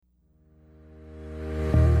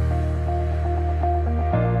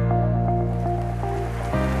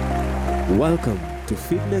Welcome to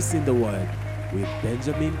Fitness in the Word with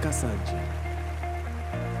Benjamin Kasanja.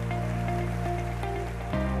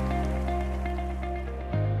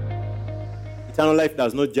 Eternal life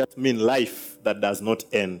does not just mean life that does not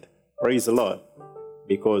end. Praise the Lord.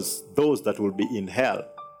 Because those that will be in hell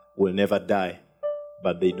will never die,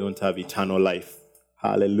 but they don't have eternal life.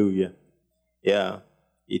 Hallelujah. Yeah.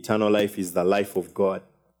 Eternal life is the life of God.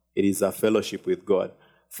 It is a fellowship with God.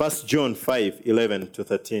 1 John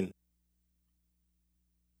 5:11-13.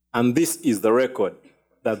 And this is the record,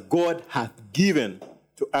 that God hath given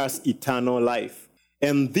to us eternal life.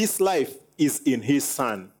 And this life is in his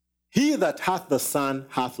Son. He that hath the Son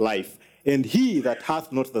hath life. And he that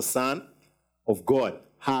hath not the Son of God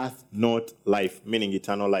hath not life, meaning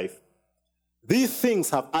eternal life. These things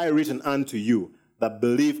have I written unto you that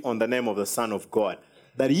believe on the name of the Son of God,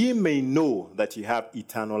 that ye may know that ye have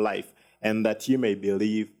eternal life, and that ye may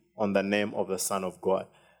believe on the name of the Son of God.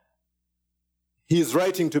 He is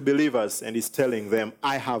writing to believers and is telling them,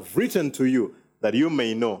 I have written to you that you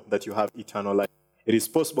may know that you have eternal life. It is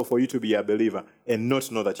possible for you to be a believer and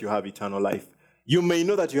not know that you have eternal life. You may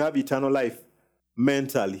know that you have eternal life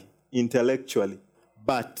mentally, intellectually,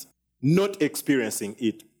 but not experiencing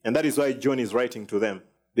it. And that is why John is writing to them.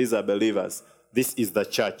 These are believers. This is the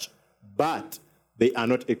church. But they are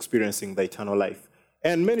not experiencing the eternal life.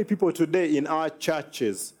 And many people today in our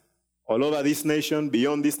churches, all over this nation,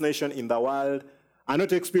 beyond this nation, in the world, are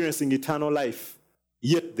not experiencing eternal life,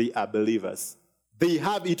 yet they are believers. They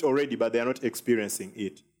have it already, but they are not experiencing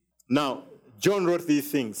it. Now, John wrote these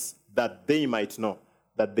things that they might know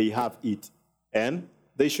that they have it, and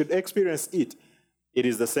they should experience it. It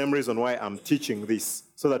is the same reason why I'm teaching this,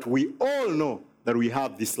 so that we all know that we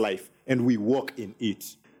have this life, and we walk in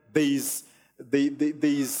it. There is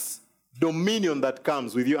dominion that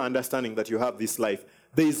comes with you understanding that you have this life.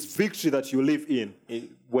 There is victory that you live in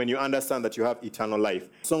when you understand that you have eternal life.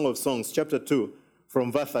 Song of Songs, chapter 2,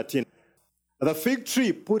 from verse 13. The fig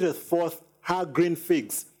tree putteth forth her green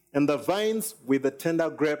figs, and the vines with the tender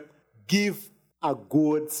grape give a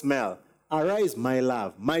good smell. Arise, my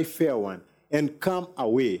love, my fair one, and come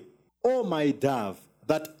away. O my dove,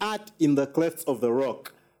 that art in the clefts of the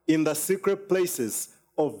rock, in the secret places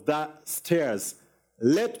of the stairs,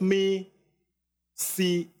 let me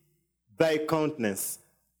see thy countenance.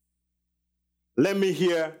 Let me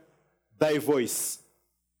hear thy voice.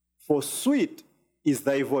 For sweet is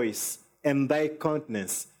thy voice, and thy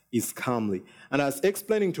countenance is comely. And as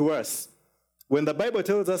explaining to us, when the Bible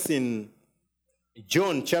tells us in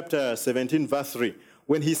John chapter 17, verse 3,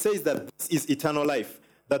 when he says that this is eternal life,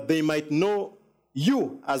 that they might know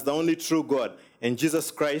you as the only true God, and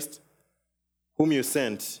Jesus Christ, whom you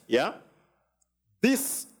sent, yeah?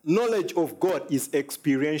 This knowledge of God is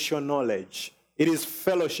experiential knowledge. It is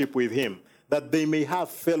fellowship with him, that they may have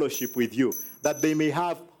fellowship with you, that they may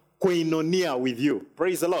have koinonia with you.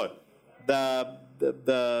 Praise the Lord. The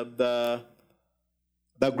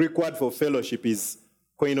Greek word for fellowship is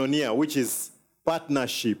koinonia, which is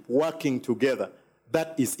partnership, working together.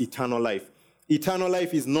 That is eternal life. Eternal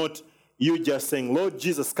life is not you just saying, Lord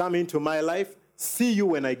Jesus, come into my life, see you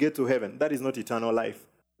when I get to heaven. That is not eternal life.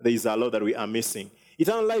 There is a lot that we are missing.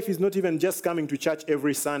 Eternal life is not even just coming to church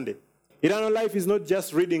every Sunday. Eternal life is not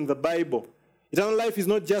just reading the Bible. Eternal life is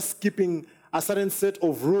not just keeping a certain set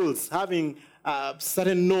of rules, having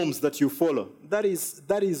certain norms that you follow. That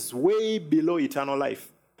is way below eternal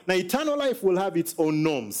life. Now, eternal life will have its own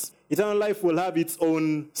norms. Eternal life will have its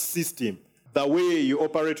own system, the way you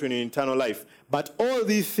operate in eternal life. But all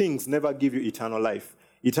these things never give you eternal life.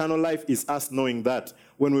 Eternal life is us knowing that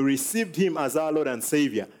when we received him as our Lord and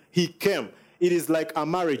Savior, he came. It is like a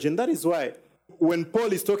marriage, and that is why when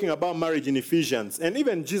Paul is talking about marriage in Ephesians, and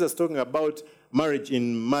even Jesus talking about marriage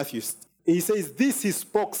in Matthew, he says, this he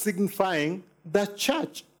spoke signifying the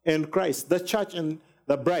church and Christ, the church and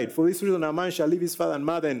the bride. For this reason, a man shall leave his father and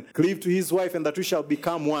mother and cleave to his wife, and the two shall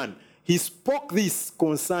become one. He spoke this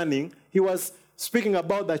concerning, he was speaking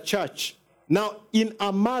about the church. Now, in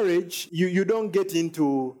a marriage, you don't get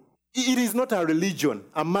into, it is not a religion.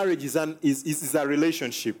 A marriage is a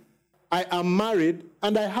relationship. I am married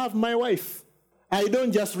and I have my wife. I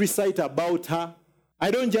don't just recite about her.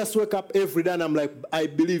 I don't just wake up every day and I'm like, I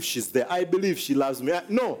believe she's there. I believe she loves me.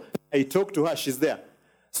 No, I talk to her, she's there.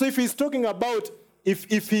 So if he's talking about,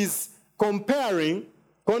 if he's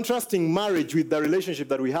contrasting marriage with the relationship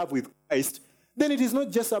that we have with Christ, then it is not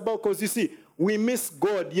just about, because you see, we miss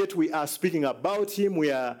God, yet we are speaking about him.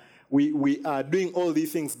 We are doing all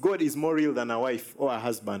these things. God is more real than a wife or a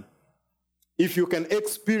husband. If you can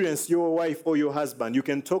experience your wife or your husband, you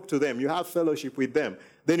can talk to them, you have fellowship with them,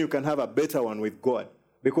 then you can have a better one with God.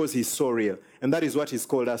 because he's so real. And that is what he's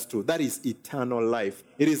called us to. That is eternal life.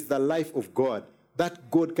 It is the life of God,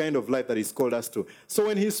 that God kind of life that he's called us to. So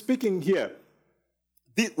when he's speaking here,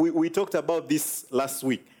 we talked about this last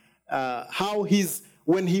week, how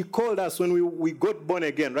when he called us, when we got born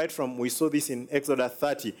again, right from, we saw this in Exodus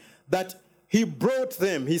 30, that he brought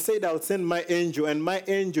them. He said, I'll send my angel, and my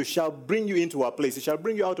angel shall bring you into a place. He shall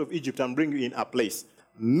bring you out of Egypt and bring you in a place.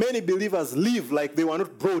 Many believers live like they were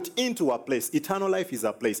not brought into a place. Eternal life is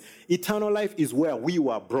a place. Eternal life is where we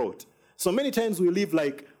were brought. So many times we live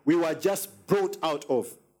like we were just brought out of.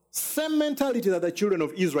 Same mentality that the children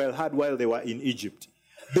of Israel had while they were in Egypt.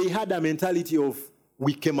 They had a mentality of,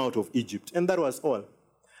 we came out of Egypt, and that was all.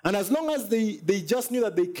 And as long as they just knew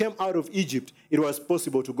that they came out of Egypt, it was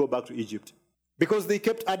possible to go back to Egypt. Because they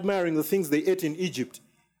kept admiring the things they ate in Egypt.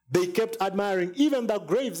 They kept admiring even the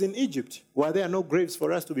graves in Egypt. Were there no graves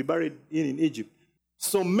for us to be buried in Egypt?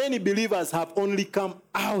 So many believers have only come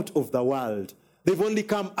out of the world. They've only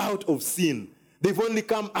come out of sin. They've only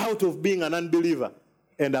come out of being an unbeliever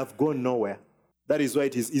and have gone nowhere. That is why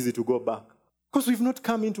it is easy to go back. Because we've not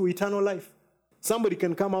come into eternal life. Somebody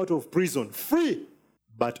can come out of prison free,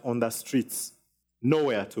 but on the streets,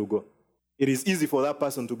 nowhere to go. It is easy for that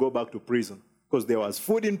person to go back to prison. Because there was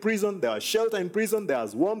food in prison, there was shelter in prison, there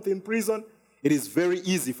was warmth in prison. It is very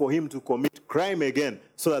easy for him to commit crime again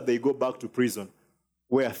so that they go back to prison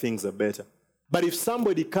where things are better. But if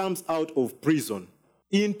somebody comes out of prison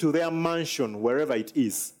into their mansion, wherever it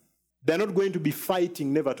is, they're not going to be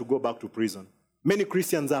fighting never to go back to prison. Many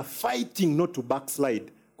Christians are fighting not to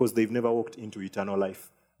backslide because they've never walked into eternal life.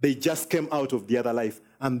 They just came out of the other life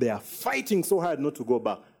and they are fighting so hard not to go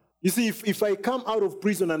back. You see, if I come out of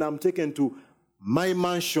prison and I'm taken to my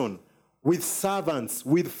mansion with servants,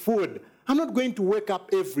 with food, I'm not going to wake up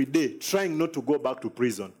every day trying not to go back to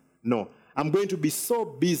prison. No, I'm going to be so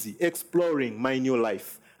busy exploring my new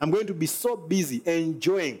life. I'm going to be so busy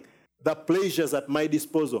enjoying the pleasures at my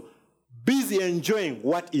disposal, busy enjoying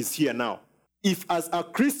what is here now. If as a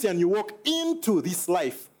Christian you walk into this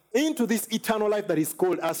life, into this eternal life that is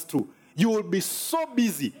called us to, you will be so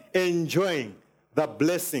busy enjoying the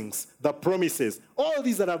blessings, the promises, all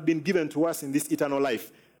these that have been given to us in this eternal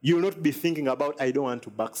life. You will not be thinking about, I don't want to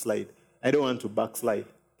backslide. I don't want to backslide.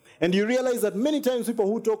 And you realize that many times people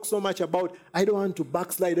who talk so much about, I don't want to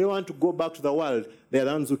backslide, I don't want to go back to the world, they're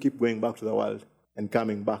the ones who keep going back to the world and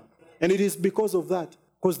coming back. And it is because of that,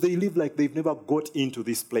 because they live like they've never got into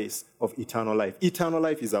this place of eternal life. Eternal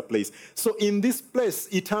life is a place. So in this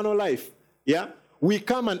place, eternal life, we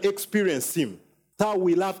come and experience him. That's how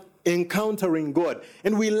we love encountering God.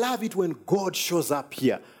 And we love it when God shows up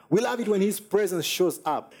here. We love it when his presence shows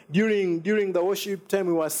up. During the worship time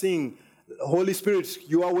we were singing, Holy Spirit,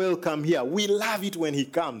 you are welcome here. We love it when he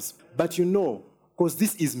comes. But because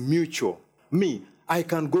this is mutual. Me, I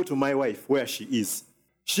can go to my wife where she is.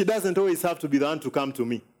 She doesn't always have to be the one to come to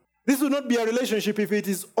me. This would not be a relationship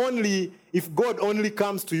if God only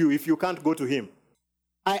comes to you, if you can't go to him.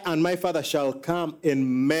 I and my Father shall come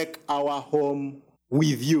and make our home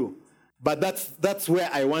with you. But that's where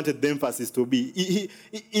I wanted the emphasis to be.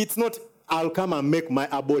 It's not, I'll come and make my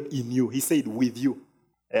abode in you. He said, with you.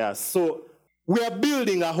 Yeah, so we are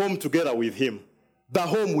building a home together with him. The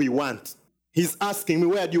home we want. He's asking me,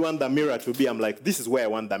 where do you want the mirror to be? I'm like, this is where I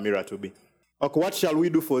want the mirror to be. Okay, what shall we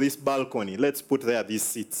do for this balcony? Let's put there these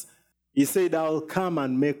seats. He said, I'll come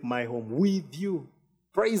and make my home with you.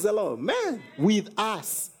 Praise the Lord. Man, with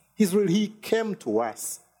us. He came to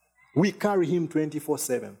us. We carry him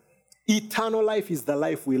 24/7. Eternal life is the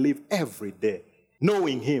life we live every day.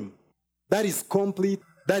 Knowing him. That is complete.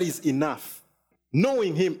 That is enough.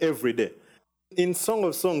 Knowing him every day. In Song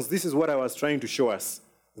of Songs, this is what I was trying to show us.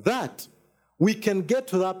 That we can get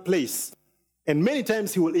to that place. And many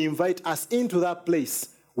times he will invite us into that place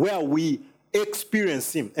where we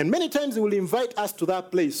experience him. And many times he will invite us to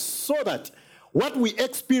that place so that what we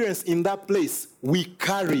experience in that place, we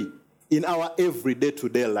carry in our everyday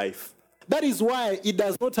today life. That is why it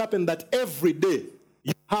does not happen that every day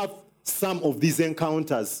you have some of these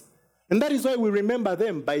encounters. And that is why we remember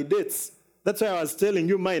them by dates. That's why I was telling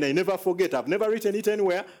you mine. I never forget. I've never written it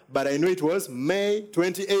anywhere, but I know it was May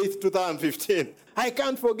 28th, 2015. I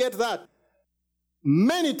can't forget that.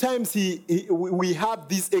 Many times we have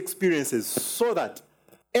these experiences so that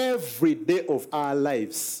every day of our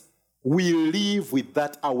lives, we live with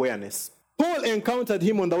that awareness. Paul encountered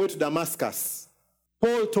him on the way to Damascus.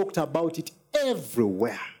 Paul talked about it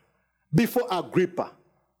everywhere. Before Agrippa,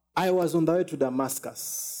 I was on the way to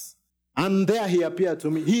Damascus. And there he appeared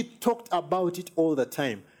to me. He talked about it all the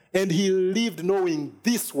time. And he lived knowing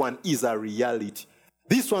this one is a reality.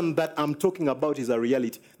 This one that I'm talking about is a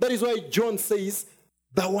reality. That is why John says,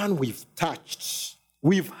 The one we've touched,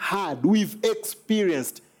 we've heard, we've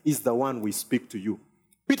experienced is the one we speak to you.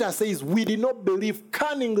 Peter says, we did not believe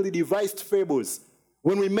cunningly devised fables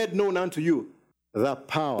when we made known unto you the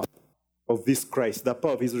power of this Christ, the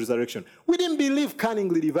power of his resurrection. We didn't believe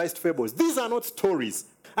cunningly devised fables. These are not stories.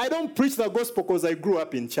 I don't preach the gospel because I grew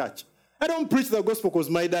up in church. I don't preach the gospel because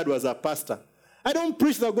my dad was a pastor. I don't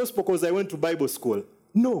preach the gospel because I went to Bible school.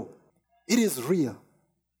 No, it is real.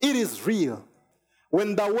 It is real.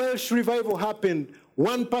 When the Welsh revival happened,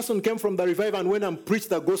 one person came from the revival and went and preached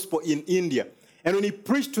the gospel in India. And when he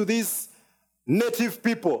preached to these native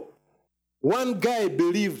people, one guy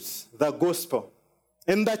believed the gospel.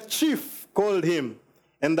 And the chief called him.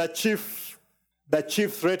 And the chief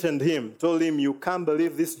threatened him, told him, you can't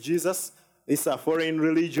believe this Jesus. It's a foreign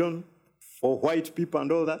religion for white people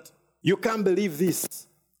and all that. You can't believe this.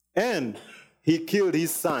 And he killed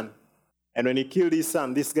his son. And when he killed his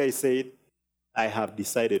son, this guy said, I have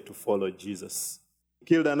decided to follow Jesus. He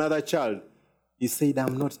killed another child. He said,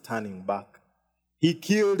 I'm not turning back. They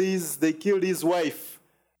killed his wife.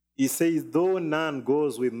 He says, though none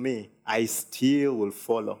goes with me, I still will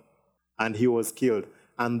follow. And he was killed.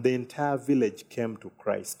 And the entire village came to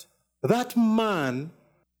Christ. That man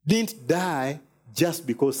didn't die just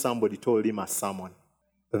because somebody told him a sermon.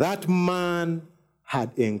 That man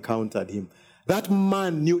had encountered him. That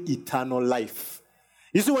man knew eternal life.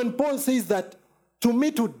 You see, when Paul says that to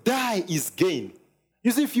me to die is gain,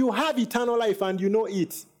 you see, if you have eternal life and you know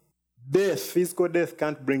it, death, physical death,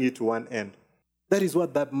 can't bring it to one end. That is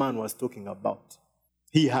what that man was talking about.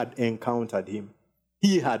 He had encountered him.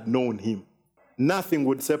 He had known him. Nothing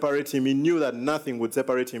would separate him. He knew that nothing would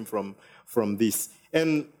separate him from this.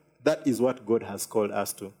 And that is what God has called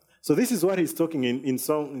us to. So this is what he's talking in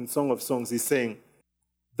Song of Songs. He's saying,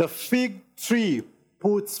 the fig tree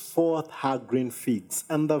puts forth her green figs,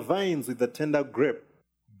 and the vines with the tender grape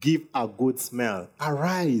give a good smell.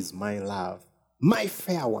 Arise, my love, my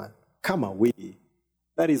fair one, come away.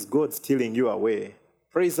 That is God stealing you away.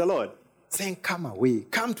 Praise the Lord. Saying, come away.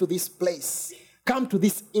 Come to this place. Come to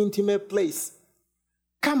this intimate place.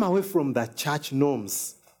 Come away from the church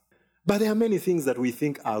norms. But there are many things that we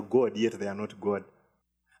think are God, yet they are not God.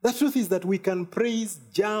 The truth is that we can praise,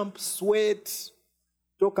 jump, sweat,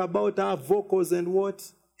 talk about our vocals and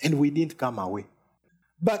what, and we didn't come away.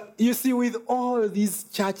 But you see, with all these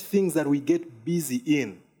church things that we get busy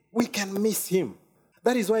in, we can miss him.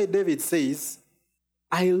 That is why David says,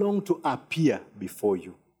 I long to appear before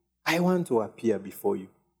you. I want to appear before you.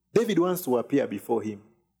 David wants to appear before him.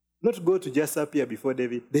 Not God to just appear before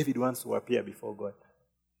David. David wants to appear before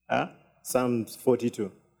God. Psalm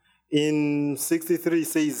 42. In 63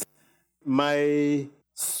 says, my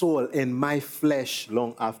soul and my flesh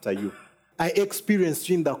long after you. I experienced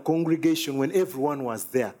you in the congregation when everyone was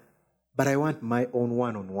there. But I want my own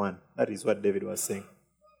one-on-one. That is what David was saying.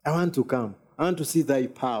 I want to come. I want to see thy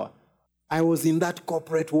power. I was in that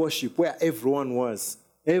corporate worship where everyone was.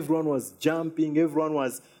 Everyone was jumping. Everyone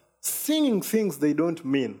was singing things they don't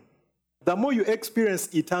mean. The more you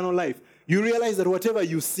experience eternal life, you realize that whatever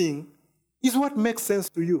you sing is what makes sense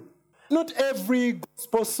to you. Not every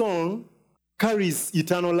gospel song carries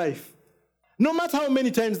eternal life. No matter how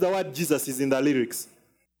many times the word Jesus is in the lyrics.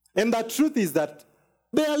 And the truth is that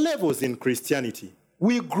there are levels in Christianity.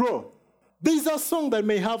 We grow. There is a song that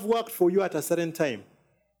may have worked for you at a certain time.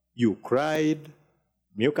 You cried,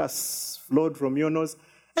 mucus flowed from your nose,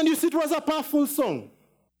 and you see it was a powerful song.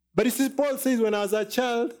 But you see, Paul says, when I was a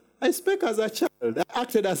child, I spoke as a child, I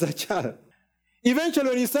acted as a child. Eventually,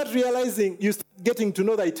 when you start realizing, you start getting to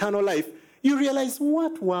know the eternal life, you realize,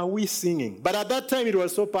 what were we singing? But at that time, it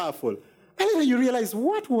was so powerful. And then you realize,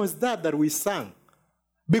 what was that we sang?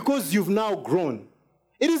 Because you've now grown.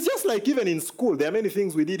 It is just like even in school, there are many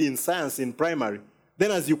things we did in science in primary.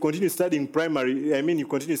 Then as you continue studying you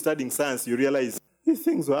continue studying science, you realize these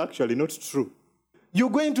things were actually not true. You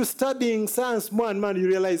go into studying science more and more, you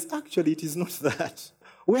realize, actually, it is not that.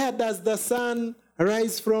 Where does the sun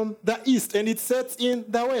rise from? The east, and it sets in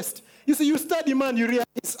the west. You see, you study, man, you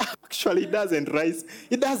realize, actually, it doesn't rise.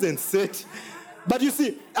 It doesn't set. But you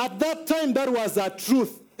see, at that time, that was a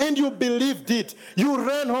truth. And you believed it. You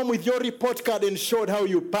ran home with your report card and showed how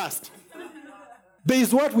you passed. There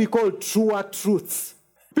is what we call truer truths.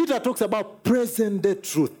 Peter talks about present-day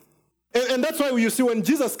truth. And that's why you see when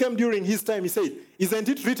Jesus came during his time, he said, isn't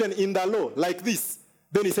it written in the law like this?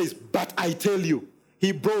 Then he says, but I tell you,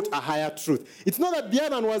 he brought a higher truth. It's not that the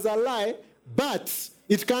other one was a lie, but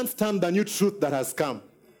it can't stand the new truth that has come.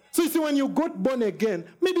 So you see, when you got born again,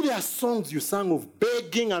 maybe there are songs you sang of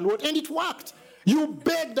begging and what, and it worked. You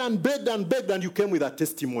begged and begged and begged, and you came with a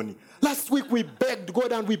testimony. Last week we begged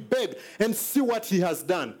God and we begged, and see what he has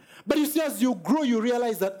done. But you see, as you grow, you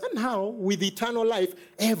realize that, and how, with eternal life,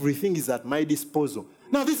 everything is at my disposal.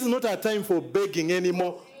 Now, this is not a time for begging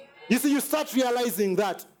anymore. You see, you start realizing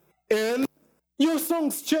that, and your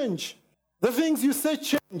songs change. The things you say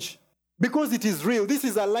change, because it is real. This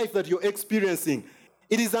is a life that you're experiencing.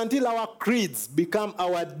 It is until our creeds become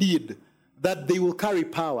our deed that they will carry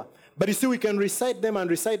power. But you see, we can recite them and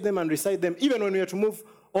recite them and recite them, even when we are to move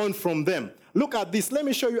on from them. Look at this. Let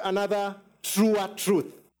me show you another truer truth.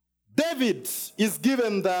 David is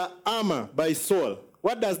given the armor by Saul.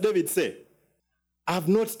 What does David say? I've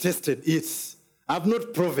not tested it. I've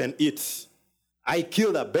not proven it. I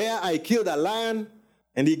killed a bear, I killed a lion,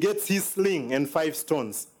 and he gets his sling and 5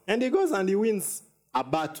 stones. And he goes and he wins a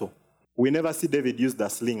battle. We never see David use the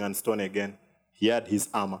sling and stone again. He had his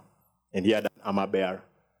armor, and he had an armor bearer.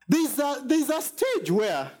 There's a stage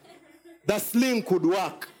where the sling could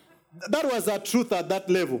work. That was a truth at that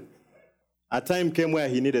level. A time came where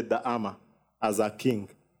he needed the armor as a king.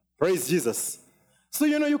 Praise Jesus. So,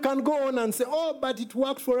 you can go on and say, oh, but it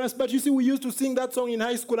worked for us. But you see, we used to sing that song in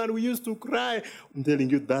high school and we used to cry. I'm telling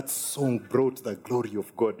you, that song brought the glory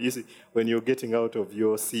of God. You see, when you're getting out of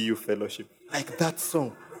your CU fellowship, like that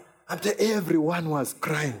song, everyone was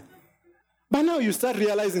crying. But now you start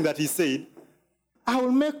realizing that he said, I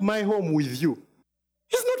will make my home with you.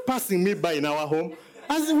 He's not passing me by in our home.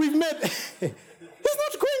 As we've met, he's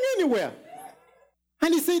not going anywhere.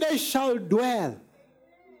 And he said, I shall dwell.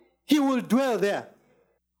 He will dwell there.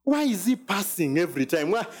 Why is he passing every time?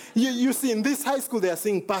 Well, you see, in this high school, they are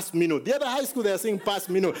saying past minute. The other high school, they are saying past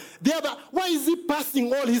minute. Why is he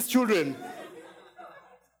passing all his children?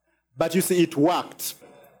 But you see, it worked.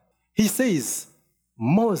 He says,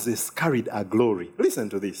 Moses carried a glory. Listen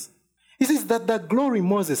to this. He says that the glory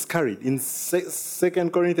Moses carried in 2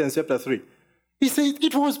 Corinthians chapter 3. He said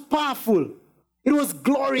it was powerful. It was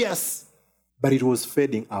glorious. But it was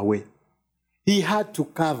fading away. He had to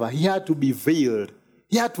cover. He had to be veiled.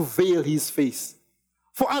 He had to veil his face.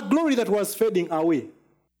 For a glory that was fading away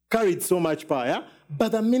carried so much power. Yeah?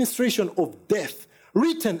 But the ministration of death,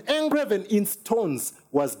 written, engraven in stones,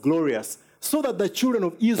 was glorious, so that the children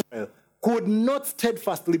of Israel could not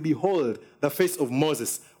steadfastly behold the face of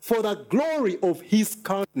Moses for the glory of his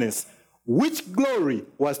countenance, which glory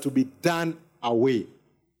was to be done away.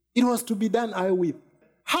 It was to be done away.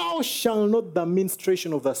 How shall not the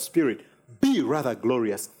ministration of the Spirit be rather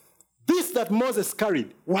glorious? This that Moses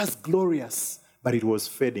carried was glorious, but it was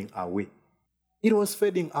fading away. It was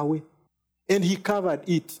fading away. And he covered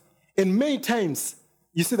it. And many times,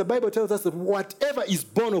 you see, the Bible tells us that whatever is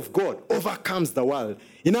born of God overcomes the world.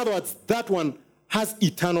 In other words, that one has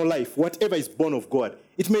eternal life, whatever is born of God.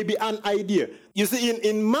 It may be an idea. You see,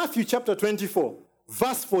 in Matthew chapter 24,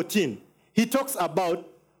 verse 14, he talks about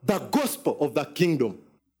the gospel of the kingdom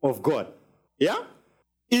of God. Yeah?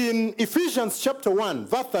 In Ephesians chapter 1,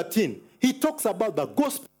 verse 13, he talks about the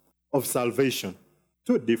gospel of salvation.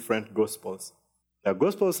 2 different gospels. The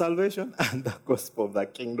gospel of salvation and the gospel of the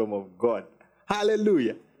kingdom of God.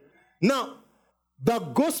 Hallelujah. Now, the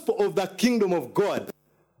gospel of the kingdom of God,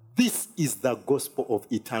 this is the gospel of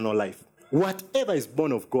eternal life. Whatever is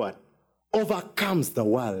born of God overcomes the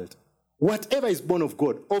world. Whatever is born of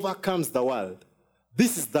God overcomes the world.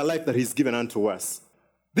 This is the life that he's given unto us.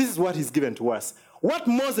 This is what he's given to us. What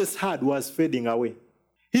Moses had was fading away.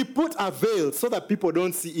 He put a veil so that people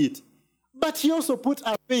don't see it. But he also put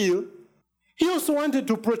a veil. He also wanted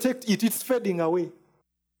to protect it. It's fading away.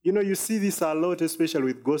 You see this a lot, especially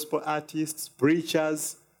with gospel artists,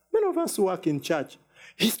 preachers, many of us who work in church.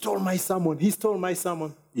 He stole my sermon. He stole my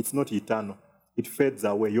sermon. It's not eternal. It fades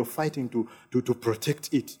away. You're fighting to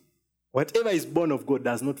protect it. Whatever is born of God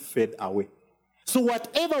does not fade away. So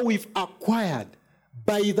whatever we've acquired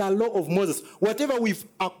by the law of Moses, whatever we've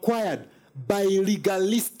acquired by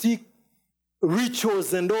legalistic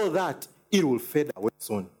rituals and all that, it will fade away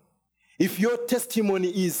soon. If your testimony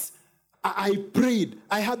is, I prayed,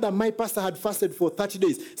 I heard that my pastor had fasted for 30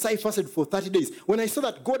 days, so I fasted for 30 days. When I saw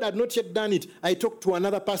that God had not yet done it, I talked to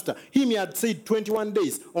another pastor. He had said 21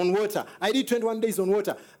 days on water. I did 21 days on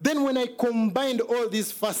water. Then when I combined all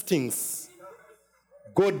these fastings,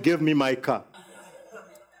 God gave me my car.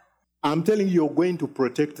 I'm telling you, you're going to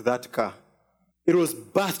protect that car. It was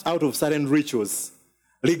birthed out of certain rituals,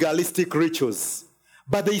 legalistic rituals.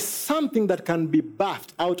 But there is something that can be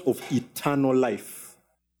birthed out of eternal life.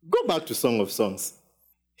 Go back to Song of Songs.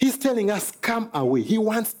 He's telling us, come away. He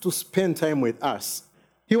wants to spend time with us.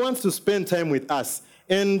 He wants to spend time with us.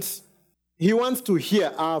 And he wants to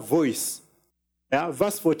hear our voice. Yeah,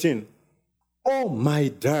 verse 14. Oh, my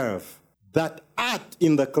dove, that art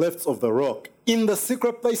in the clefts of the rock, in the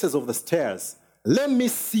secret places of the stairs, let me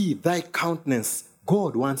see thy countenance.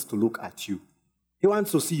 God wants to look at you. He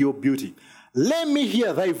wants to see your beauty. Let me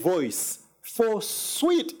hear thy voice, for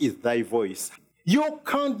sweet is thy voice. Your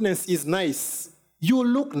countenance is nice. You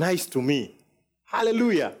look nice to me.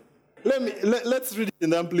 Hallelujah. Let's read it in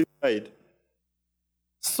the Amplified.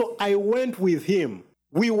 So I went with him.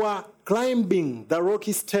 We were climbing the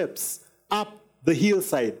rocky steps up the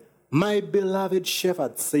hillside. My beloved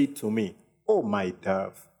shepherd said to me, oh, my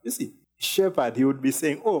dove. You see, shepherd, he would be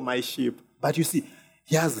saying, oh, my sheep. But you see,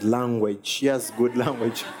 he has language. He has good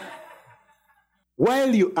language.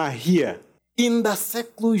 While you are here, in the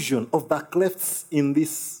seclusion of the clefts in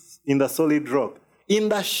the solid rock, in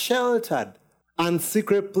the sheltered and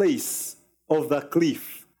secret place of the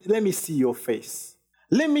cliff, let me see your face.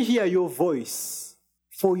 Let me hear your voice,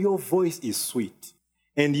 for your voice is sweet,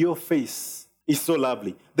 and your face is so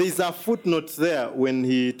lovely. There is a footnote there when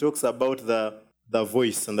he talks about the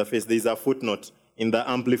voice and the face. There is a footnote in the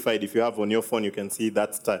Amplified. If you have on your phone, you can see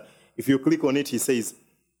that star. If you click on it, he says,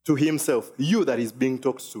 to himself, you that is being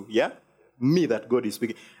talked to, yeah? Me that God is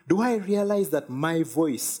speaking. Do I realize that my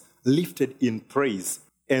voice lifted in praise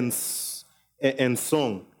and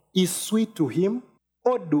song is sweet to him?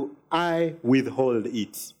 Or do I withhold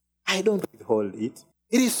it? I don't withhold it.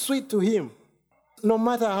 It is sweet to him. No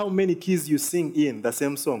matter how many keys you sing in the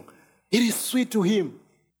same song, it is sweet to him.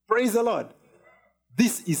 Praise the Lord.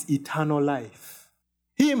 This is eternal life.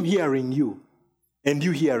 Him hearing you and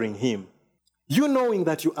you hearing him. You knowing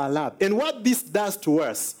that you are loved. And what this does to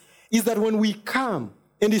us is that when we come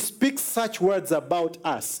and he speaks such words about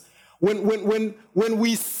us, when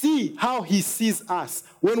we see how he sees us,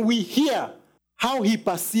 when we hear how he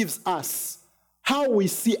perceives us, how we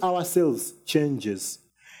see ourselves changes.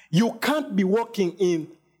 You can't be walking in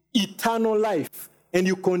eternal life and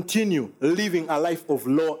you continue living a life of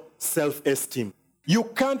low self-esteem. You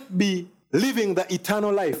can't be living the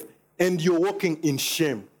eternal life and you're walking in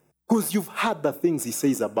shame because you've heard the things he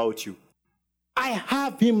says about you. I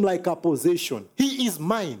have him like a possession. He is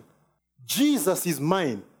mine. Jesus is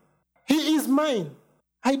mine. He is mine.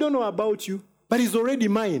 I don't know about you, but he's already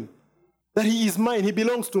mine. That he is mine. He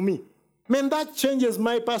belongs to me. Man, that changes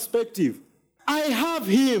my perspective. I have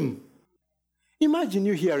him. Imagine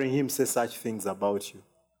you hearing him say such things about you.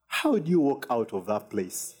 How do you walk out of that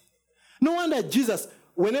place? No wonder Jesus,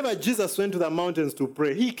 whenever Jesus went to the mountains to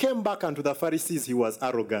pray, he came back unto the Pharisees, he was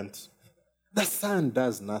arrogant. The Son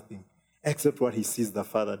does nothing except what he sees the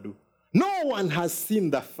Father do. No one has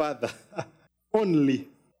seen the Father, only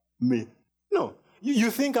me. No,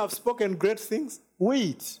 you think I've spoken great things?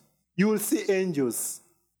 Wait, you will see angels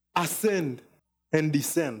ascend and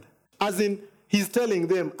descend. As in, he's telling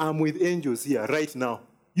them, I'm with angels here right now.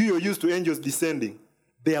 You're used to angels descending.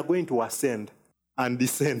 They are going to ascend and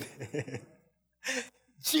descend.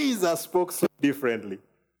 Jesus spoke so differently.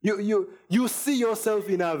 You see yourself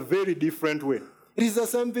in a very different way. It is the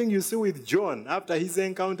same thing you see with John after his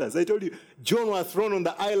encounters. I told you, John was thrown on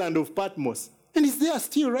the island of Patmos, and he's there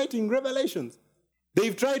still writing Revelations.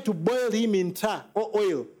 They've tried to boil him in tar or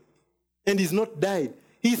oil, and he's not died.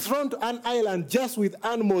 He's thrown to an island just with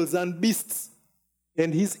animals and beasts,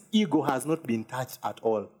 and his ego has not been touched at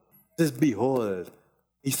all. Just behold,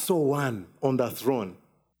 he saw one on the throne.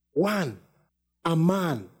 One, a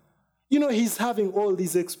man. You know, he's having all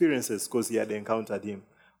these experiences because he had encountered him.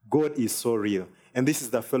 God is so real. And this is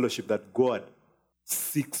the fellowship that God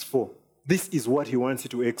seeks for. This is what he wants you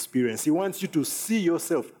to experience. He wants you to see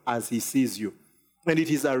yourself as he sees you. And it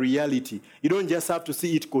is a reality. You don't just have to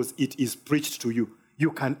see it because it is preached to you.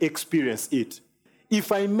 You can experience it.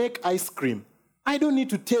 If I make ice cream, I don't need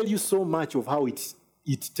to tell you so much of how it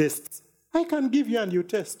tastes. I can give you and you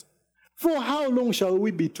taste. For how long shall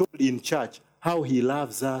we be told in church how he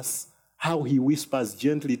loves us, how he whispers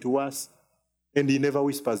gently to us, and he never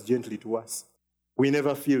whispers gently to us. We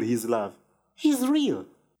never feel his love. He's real.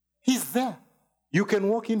 He's there. You can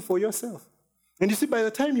walk in for yourself. And you see, by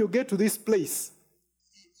the time you get to this place,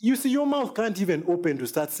 you see, your mouth can't even open to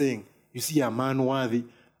start saying, you see, a man worthy.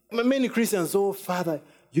 Many Christians, oh, Father,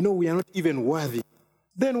 you know, we are not even worthy.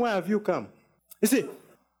 Then why have you come? You see,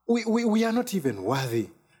 we are not even worthy.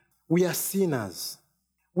 We are sinners.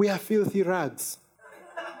 We are filthy rags.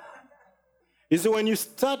 You see, when you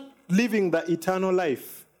start living the eternal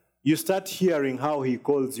life, you start hearing how he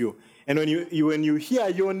calls you. And when you hear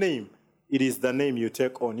your name, it is the name you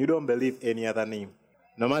take on. You don't believe any other name.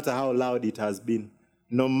 No matter how loud it has been,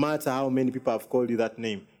 no matter how many people have called you that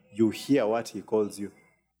name, you hear what he calls you.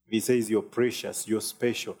 He says you're precious, you're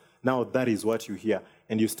special. Now that is what you hear,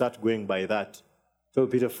 and you start going by that. So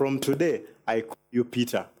Peter, from today, I call you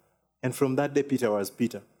Peter. And from that day, Peter was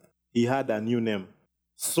Peter. He had a new name.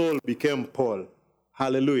 Saul became Paul.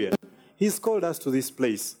 Hallelujah. He's called us to this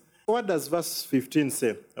place. What does verse 15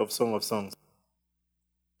 say of Song of Songs?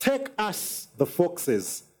 Take us, the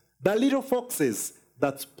foxes, the little foxes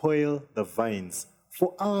that spoil the vines,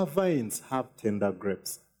 for our vines have tender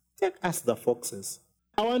grapes. Take us, the foxes.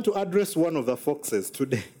 I want to address one of the foxes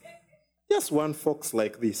today. Just one fox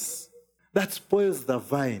like this that spoils the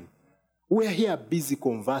vine. We're here busy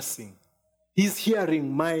conversing. He's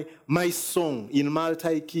hearing my song in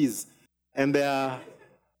multi-keys, and there are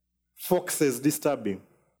foxes disturbing.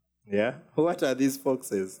 Yeah? What are these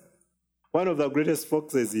foxes? One of the greatest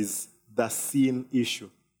foxes is the sin issue.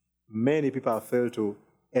 Many people have failed to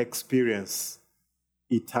experience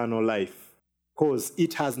eternal life because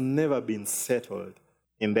it has never been settled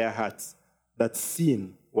in their hearts that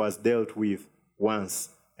sin was dealt with once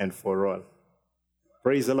and for all.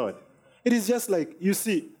 Praise the Lord. It is just like, you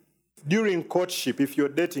see, during courtship, if you're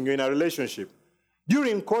dating, you're in a relationship,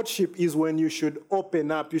 during courtship is when you should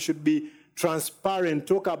open up, you should be transparent,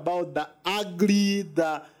 talk about the ugly,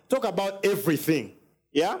 talk about everything.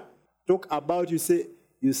 Yeah? Talk about, you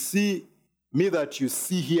see me that you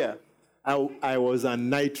see here, I was a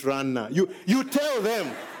night runner. You tell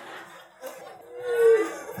them.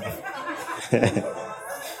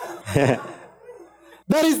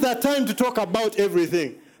 That is the time to talk about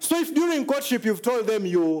everything. So if during courtship you've told them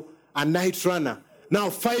you're a night runner, now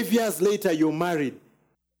 5 years later you're married,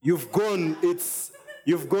 you've gone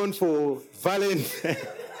for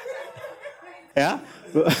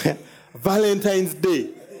Valentine's Day.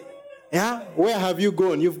 Yeah? Where have you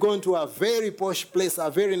gone? You've gone to a very posh place, a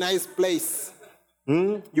very nice place.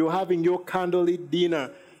 You're having your candlelit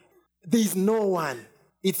dinner. There's no one.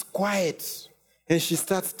 It's quiet. And she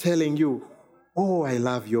starts telling you, oh, I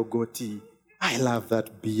love your goatee. I love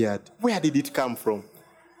that beard. Where did it come from?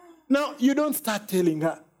 Now, you don't start telling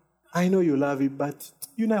her, I know you love it, but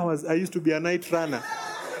I used to be a night runner.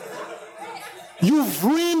 You've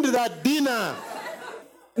ruined that dinner.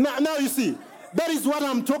 Now you see, that is what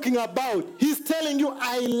I'm talking about. He's telling you,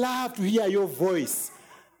 I love to hear your voice.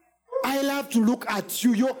 I love to look at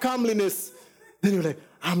you, your comeliness. Then you're like,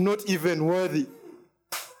 I'm not even worthy.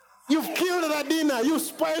 You've killed the dinner. You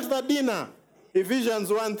spoiled the dinner. Ephesians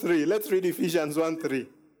 1:3. Let's read Ephesians 1:3.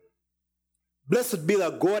 Blessed be the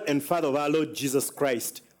God and Father of our Lord Jesus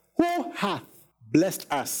Christ, who hath blessed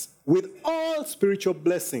us with all spiritual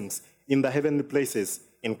blessings in the heavenly places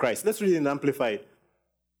in Christ. Let's read it in Amplified.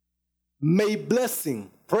 May blessing,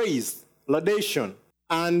 praise, laudation,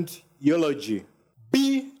 and eulogy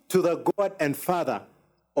be to the God and Father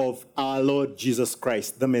of our Lord Jesus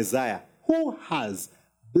Christ, the Messiah, who has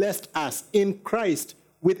blessed us in Christ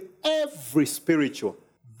with every spiritual,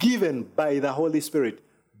 given by the Holy Spirit,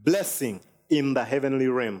 blessing in the heavenly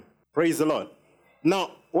realm. Praise the Lord.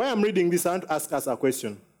 Now, while I'm reading this, I want to ask us a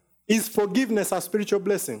question. Is forgiveness a spiritual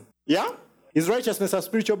blessing? Yeah? Is righteousness a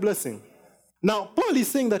spiritual blessing? Now, Paul is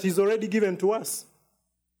saying that he's already given to us.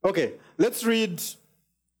 Okay, let's read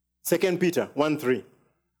 2 Peter 1:3.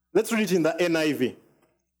 Let's read it in the NIV.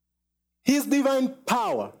 His divine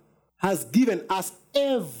power has given us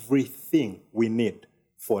everything we need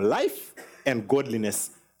for life and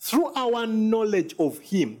godliness through our knowledge of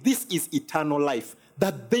him. This is eternal life,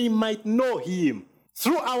 that they might know him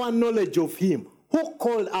through our knowledge of him who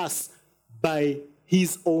called us by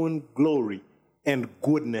his own glory and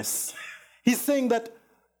goodness. He's saying that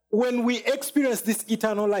when we experience this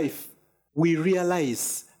eternal life, we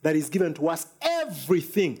realize that he's given to us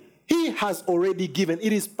everything he has already given.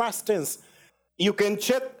 It is past tense. You can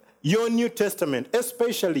check your New Testament,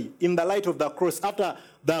 especially in the light of the cross, after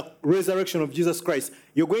the resurrection of Jesus Christ.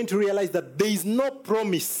 You're going to realize that there is no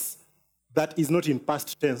promise that is not in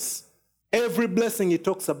past tense. Every blessing he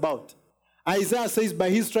talks about. Isaiah says, by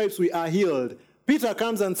his stripes we are healed. Peter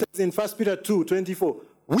comes and says in 1 Peter 2:24,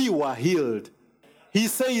 we were healed. He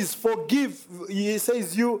says, forgive. He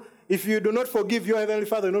says, if you do not forgive, your heavenly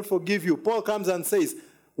Father will not forgive you. Paul comes and says,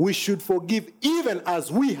 we should forgive even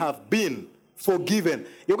as we have been forgiven.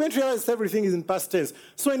 You're going to realize everything is in past tense.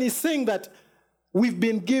 So when he's saying that we've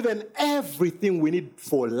been given everything we need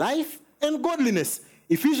for life and godliness,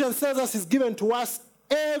 Ephesians tells us he's given to us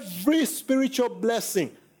every spiritual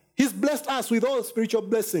blessing. He's blessed us with all spiritual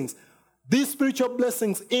blessings. These spiritual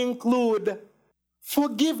blessings include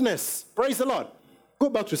forgiveness. Praise the Lord. Go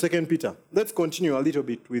back to 2 Peter. Let's continue a little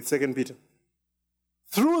bit with 2 Peter.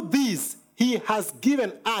 Through these, he has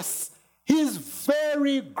given us his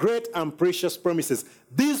very great and precious promises.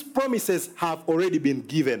 These promises have already been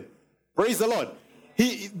given. Praise the Lord.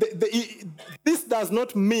 This does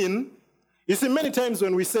not mean, you see, many times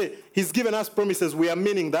when we say he's given us promises, we are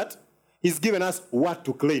meaning that He's given us what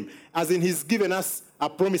to claim. As in, he's given us a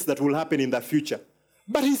promise that will happen in the future.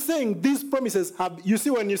 But he's saying these promises have, you see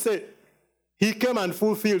when you say, he came and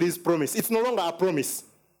fulfilled his promise, it's no longer a promise.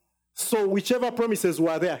 So whichever promises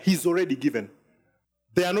were there, he's already given.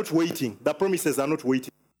 They are not waiting. The promises are not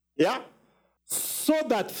waiting. Yeah? So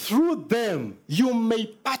that through them, you may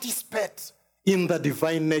participate in the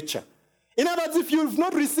divine nature. In other words, if you've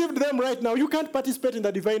not received them right now, you can't participate in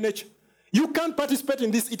the divine nature. You can't participate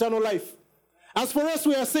in this eternal life. As for us,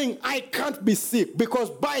 we are saying, I can't be sick because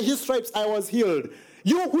by his stripes I was healed.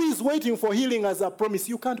 You who is waiting for healing as a promise,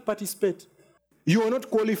 you can't participate. You are not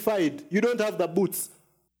qualified. You don't have the boots.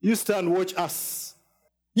 You stand, watch us.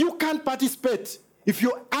 You can't participate. If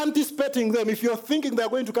you're anticipating them, if you're thinking they're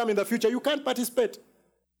going to come in the future, you can't participate.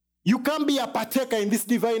 You can't be a partaker in this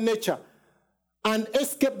divine nature and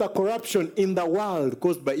escape the corruption in the world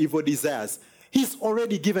caused by evil desires. He's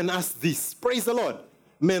already given us this. Praise the Lord.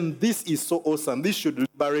 Man, this is so awesome. This should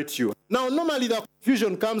liberate you. Now, normally the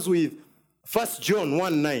confusion comes with 1 John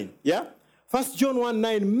 1:9. Yeah? 1 John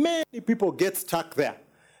 1:9, many people get stuck there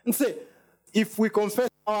and say, if we confess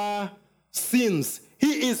our sins,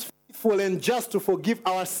 he is faithful and just to forgive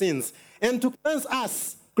our sins and to cleanse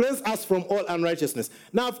us from all unrighteousness.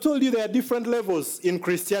 Now, I've told you there are different levels in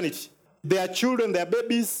Christianity. There are children, there are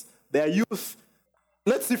babies, there are youth.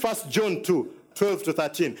 Let's see 1 John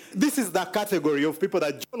 2:12-13. This is the category of people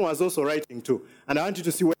that John was also writing to. And I want you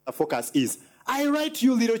to see where the focus is. I write to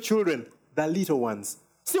you, little children, the little ones.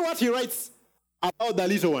 See what he writes about the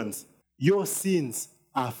little ones. Your sins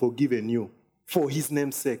are forgiven you for his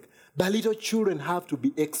name's sake. The little children have to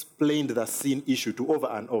be explained the sin issue to over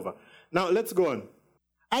and over. Now, let's go on.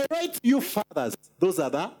 I write to you, fathers, those are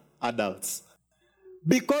the adults,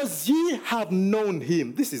 because ye have known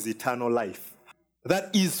him. This is eternal life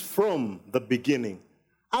that is from the beginning.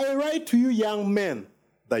 I write to you, young men,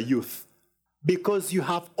 the youth, because you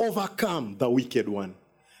have overcome the wicked one.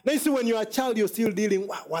 Now, you see, when you're a child, you're still dealing,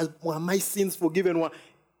 were my sins forgiven?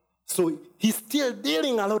 So he's still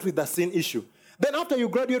dealing a lot with the sin issue. Then after you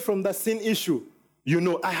graduate from the sin issue, you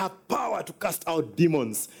know, I have power to cast out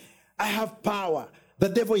demons. I have power. The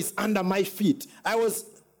devil is under my feet. I was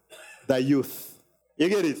the youth. You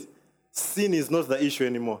get it? Sin is not the issue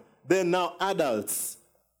anymore. Then now adults,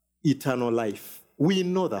 eternal life. We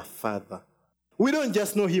know the Father. We don't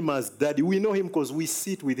just know him as daddy. We know him because we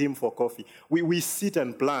sit with him for coffee. We sit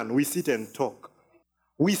and plan. We sit and talk.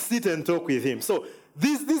 We sit and talk with him. So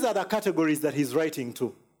these are the categories that he's writing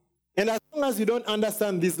to. And as long as you don't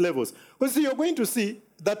understand these levels, well, see, you're going to see,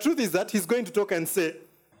 the truth is that he's going to talk and say,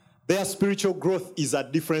 their spiritual growth is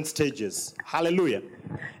at different stages. Hallelujah.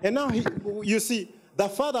 And now, you see, the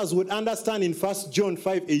fathers would understand in 1 John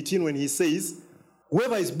 5:18 when he says,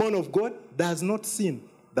 whoever is born of God does not sin.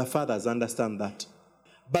 The fathers understand that.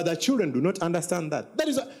 But the children do not understand that. That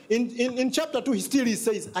is, in chapter 2, he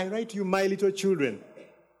says, I write to you, my little children,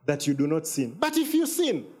 that you do not sin. But if you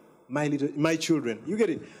sin, my children, you get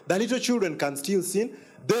it? The little children can still sin.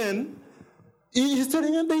 Then, he's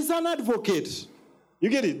telling them there is an advocate. You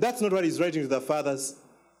get it? That's not what he's writing to the fathers.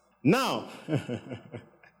 Now,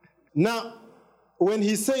 when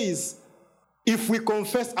he says, if we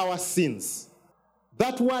confess our sins,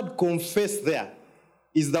 that word confess there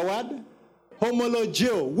is the word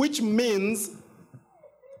homologeo, which means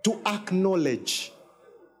to acknowledge.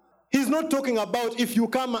 He's not talking about if you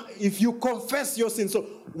confess your sin. So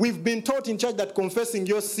we've been taught in church that confessing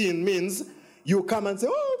your sin means you come and say,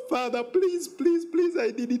 oh, Father, please, please, please,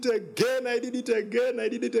 I did it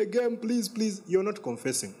again, please, please. You're not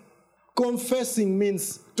confessing. Confessing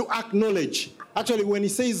means to acknowledge. Actually, when he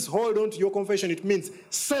says hold on to your confession, it means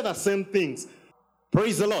say the same things.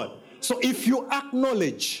 Praise the Lord. So if you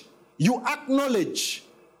acknowledge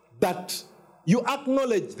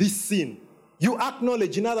this sin. You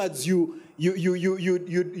acknowledge, in other words, you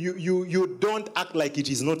don't act like it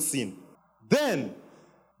is not sin. Then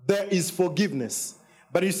there is forgiveness.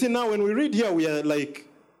 But you see, now when we read here, we are like,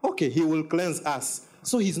 okay, he will cleanse us.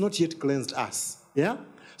 So he's not yet cleansed us. Yeah?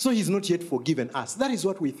 So he's not yet forgiven us. That is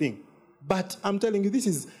what we think. But I'm telling you, this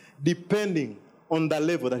is depending on the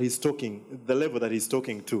level that he's talking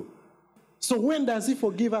to. So when does he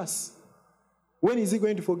forgive us? When is he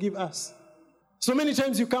going to forgive us? So many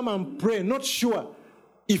times you come and pray, not sure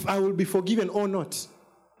if I will be forgiven or not.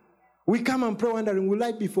 We come and pray wondering, will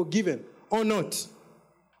I be forgiven or not?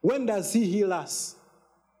 When does he heal us?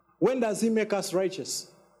 When does he make us righteous?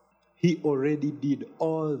 He already did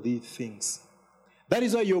all these things. That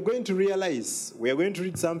is why you're going to realize, we are going to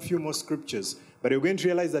read some few more scriptures, but you're going to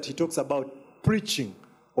realize that he talks about preaching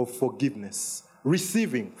of forgiveness,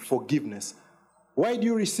 receiving forgiveness. Why do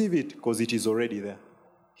you receive it? Because it is already there.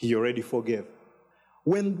 he already forgave.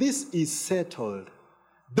 When this is settled,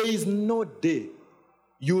 there is no day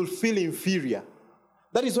you'll feel inferior.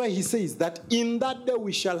 That is why he says that in that day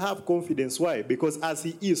we shall have confidence. Why? Because as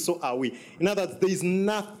he is, so are we. In other words, there is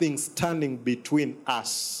nothing standing between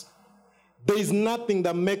us. There is nothing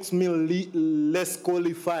that makes me less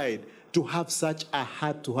qualified to have such a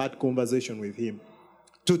heart-to-heart conversation with him,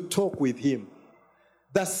 to talk with him.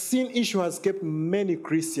 The sin issue has kept many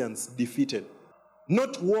Christians defeated,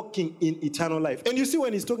 not walking in eternal life. And you see,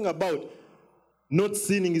 when he's talking about not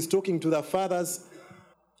sinning, he's talking to the fathers.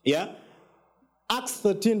 Yeah? Acts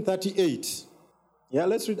 13:38. Yeah,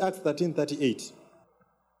 let's read Acts 13:38.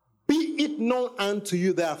 Be it known unto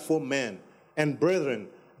you, therefore, men and brethren,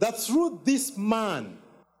 that through this man,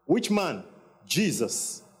 which man?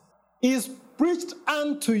 Jesus, is preached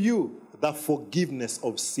unto you the forgiveness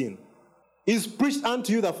of sin. Is preached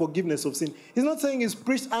unto you the forgiveness of sin. He's not saying is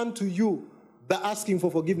preached unto you the asking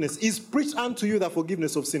for forgiveness. Is preached unto you the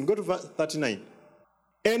forgiveness of sin. Go to verse 39.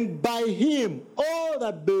 And by him all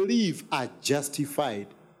that believe are justified,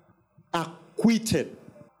 acquitted.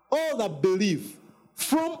 All that believe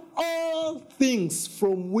from all things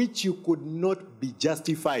from which you could not be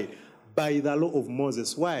justified by the law of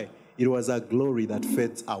Moses. Why? It was a glory that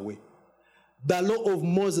fades away. The law of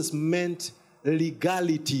Moses meant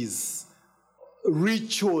legalities,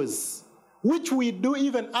 rituals, which we do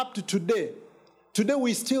even up to today. Today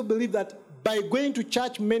we still believe that by going to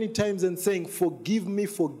church many times and saying, forgive me,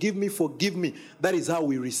 forgive me, forgive me, that is how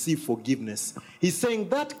we receive forgiveness. He's saying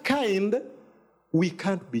that kind, we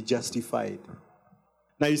can't be justified.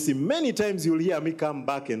 Now you see, many times you'll hear me come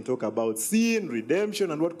back and talk about sin,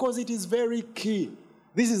 redemption, and what, because it is very key.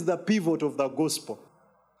 This is the pivot of the gospel.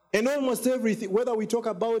 And almost everything, whether we talk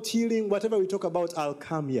about healing, whatever we talk about, I'll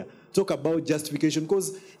come here. Talk about justification,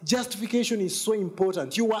 because justification is so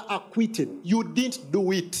important. You are acquitted. You didn't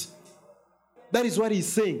do it. That is what he's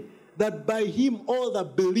saying. That by him all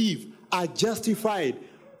that believe are justified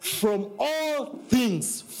from all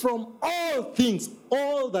things. From all things.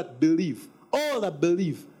 All that believe. All that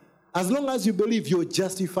believe. As long as you believe, you're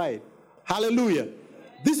justified. Hallelujah.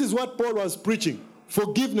 This is what Paul was preaching.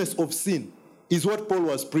 Forgiveness of sin is what Paul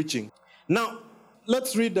was preaching. Now,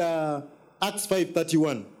 let's read Acts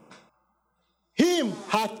 5:31. Him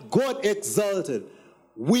hath God exalted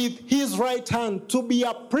with his right hand to be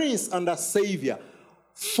a prince and a savior,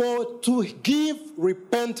 for to give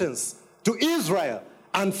repentance to Israel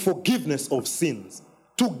and forgiveness of sins.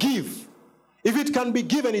 To give. If it can be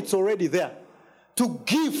given, it's already there. To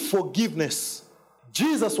give forgiveness.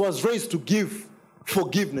 Jesus was raised to give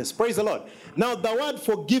forgiveness. Praise the Lord. Now, the word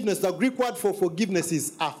forgiveness, the Greek word for forgiveness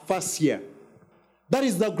is aphasia. That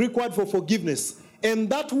is the Greek word for forgiveness. And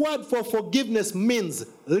that word for forgiveness means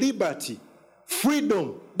liberty,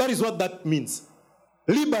 freedom. That is what that means.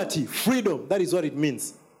 Liberty, freedom. That is what it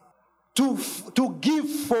means. To give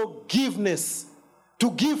forgiveness.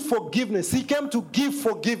 To give forgiveness. He came to give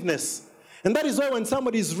forgiveness. And that is why when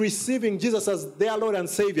somebody is receiving Jesus as their Lord and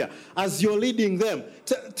Savior, as you're leading them,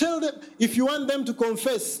 tell them, if you want them to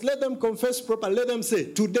confess, let them confess properly. Let them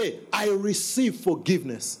say, today, I receive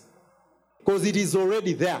forgiveness. Because it is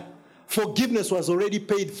already there. Forgiveness was already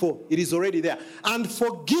paid for. It is already there. And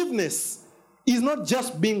forgiveness is not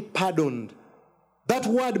just being pardoned. That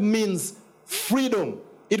word means freedom.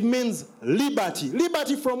 It means liberty.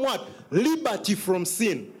 Liberty from what? Liberty from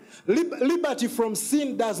sin. Liberty from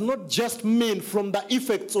sin does not just mean from the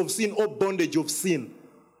effects of sin or bondage of sin.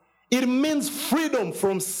 It means freedom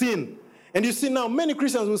from sin. And you see now, many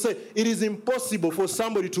Christians will say, it is impossible for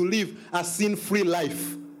somebody to live a sin-free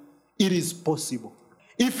life. It is possible.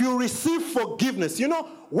 If you receive forgiveness, you know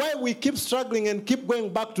why we keep struggling and keep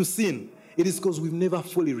going back to sin? It is because we've never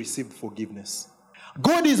fully received forgiveness.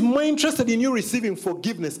 God is more interested in you receiving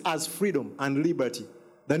forgiveness as freedom and liberty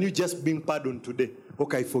than you just being pardoned today.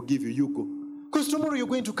 Okay, I forgive you, you go. Because tomorrow you're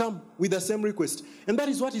going to come with the same request. And that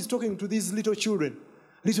is what he's talking to these little children.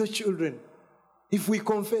 Little children, if we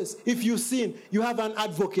confess, if you sin, you have an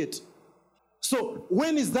advocate. So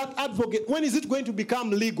when is that advocate, when is it going to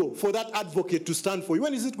become legal for that advocate to stand for you?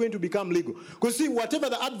 When is it going to become legal? Because see, whatever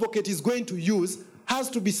the advocate is going to use has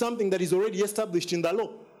to be something that is already established in the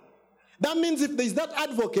law. That means if there is that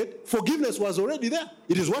advocate, forgiveness was already there.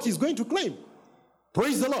 It is what he's going to claim.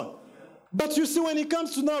 Praise the Lord. But you see, when it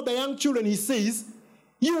comes to now the young children, he says,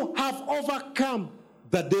 you have overcome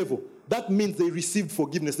the devil. That means they received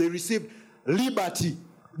forgiveness. They received liberty.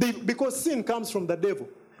 Because sin comes from the devil.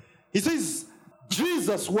 He says,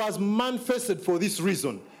 Jesus was manifested for this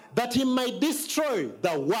reason, that he might destroy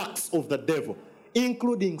the works of the devil,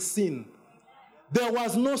 including sin. There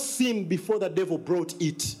was no sin before the devil brought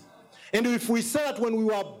it. And if we say that when we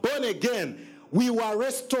were born again, we were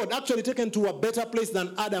restored, actually taken to a better place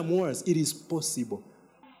than Adam was, it is possible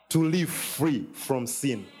to live free from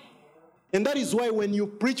sin. And that is why when you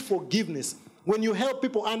preach forgiveness, when you help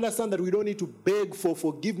people understand that we don't need to beg for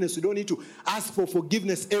forgiveness, we don't need to ask for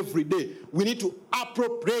forgiveness every day, we need to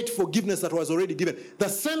appropriate forgiveness that was already given. The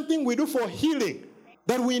same thing we do for healing,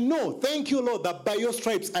 that we know, thank you, Lord, that by your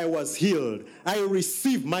stripes I was healed. I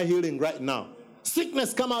receive my healing right now.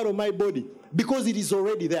 Sickness come out of my body because it is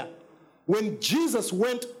already there. When Jesus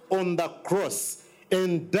went on the cross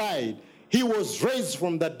and died, he was raised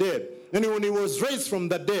from the dead. And when he was raised from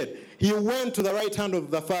the dead, he went to the right hand of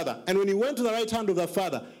the Father. And when he went to the right hand of the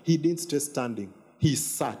Father, he didn't stay standing. He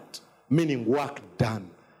sat, meaning work done.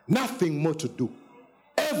 Nothing more to do.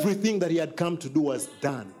 Everything that he had come to do was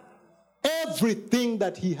done. Everything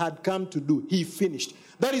that he had come to do, he finished.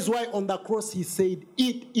 That is why on the cross he said,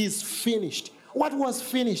 it is finished. What was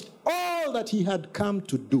finished? All that he had come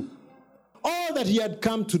to do. All that he had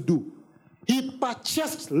come to do. He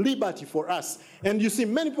purchased liberty for us. And you see,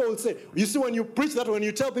 many people will say, you see, when you preach that, when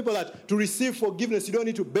you tell people that to receive forgiveness, you don't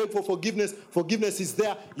need to beg for forgiveness. Forgiveness is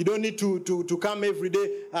there. You don't need to come every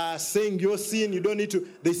day saying your sin. You don't need to.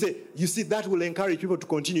 They say, you see, that will encourage people to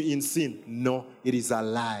continue in sin. No, it is a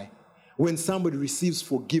lie. When somebody receives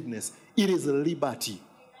forgiveness, it is a liberty.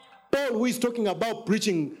 Paul, who is talking about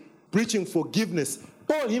preaching forgiveness,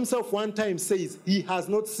 Paul himself one time says he has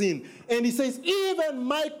not sinned. And he says, even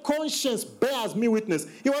my conscience bears me witness.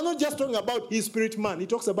 He was not just talking about his spirit man. He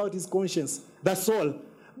talks about his conscience, the soul.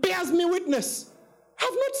 Bears me witness. I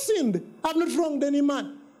have not sinned. I have not wronged any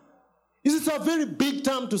man. It's a very big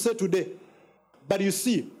term to say today. But you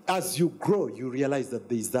see, as you grow, you realize that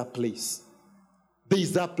there is that place. There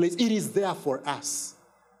is that place. It is there for us.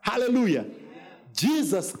 Hallelujah.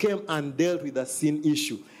 Jesus came and dealt with the sin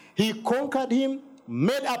issue. He conquered him,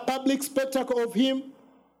 made a public spectacle of him,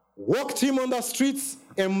 walked him on the streets,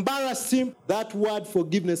 embarrassed him. That word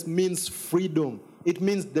forgiveness means freedom. It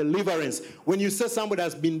means deliverance. When you say somebody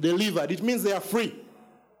has been delivered, it means they are free.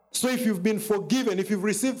 So if you've been forgiven, if you've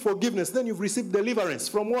received forgiveness, then you've received deliverance.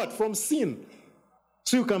 From what? From sin.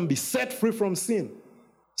 So you can be set free from sin.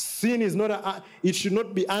 Sin is not it should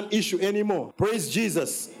not be an issue anymore. Praise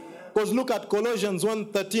Jesus. Because look at Colossians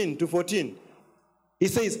 1:13-14. He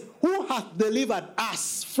says, who hath delivered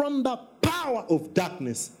us from the power of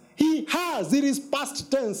darkness? He has. It is past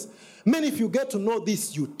tense. Man, if you get to know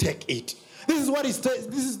this, you take it. This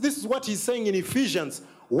is what he's saying in Ephesians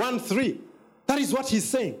 1:3. That is what he's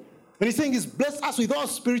saying. And he's saying he's blessed us with all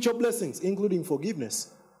spiritual blessings, including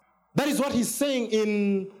forgiveness. That is what he's saying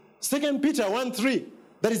in 2 Peter 1:3.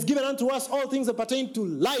 That is given unto us all things that pertain to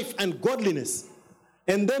life and godliness.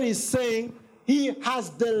 And then he's saying, he has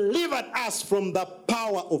delivered us from the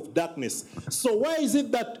power of darkness. So why is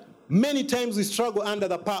it that many times we struggle under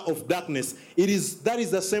the power of darkness? That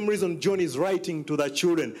is the same reason John is writing to the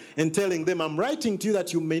children and telling them, I'm writing to you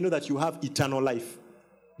that you may know that you have eternal life.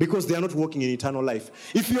 Because they are not walking in eternal life.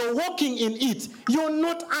 If you're walking in it, you're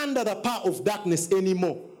not under the power of darkness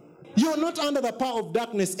anymore. You're not under the power of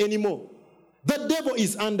darkness anymore. The devil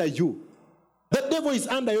is under you. The devil is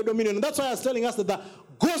under your dominion. And that's why I was telling us that the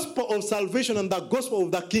gospel of salvation and the gospel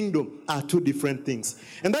of the kingdom are two different things.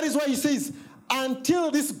 And that is why he says,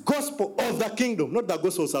 until this gospel of the kingdom, not the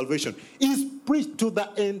gospel of salvation, is preached to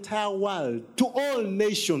the entire world, to all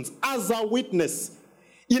nations, as a witness.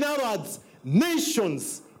 In other words,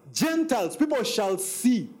 nations, Gentiles, people shall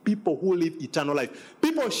see people who live eternal life.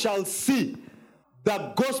 People shall see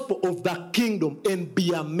the gospel of the kingdom and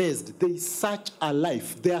be amazed. There is such a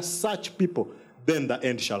life. There are such people. Then the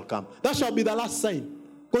end shall come. That shall be the last sign.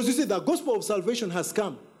 Because you see, the gospel of salvation has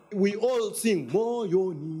come. We all sing,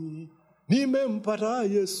 Moyoni, nimempata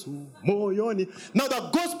Yesu, Moyoni. Now the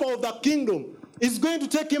gospel of the kingdom is going to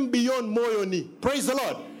take him beyond Moyoni. Praise the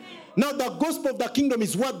Lord. Now the gospel of the kingdom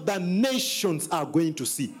is what the nations are going to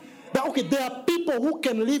see. That, there are people who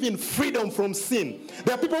can live in freedom from sin.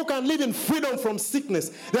 There are people who can live in freedom from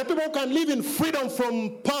sickness. There are people who can live in freedom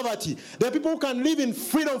from poverty. There are people who can live in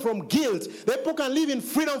freedom from guilt. There are people who can live in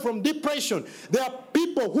freedom from depression. There are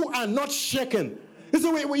people who are not shaken. We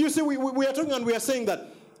are talking and we are saying that,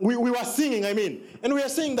 we were singing, and we are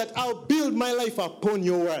saying that I'll build my life upon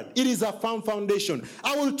your word. It is a firm foundation.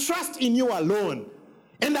 I will trust in you alone.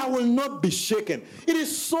 And I will not be shaken. It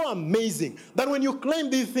is so amazing that when you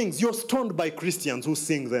claim these things, you're stoned by Christians who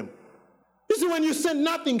sing them. You see, when you say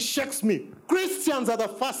nothing shakes me, Christians are the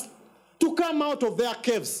first to come out of their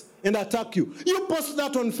caves and attack you. You post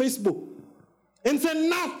that on Facebook and say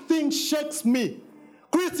nothing shakes me.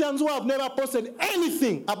 Christians who have never posted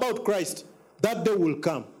anything about Christ, that day will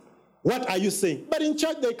come. What are you saying? But in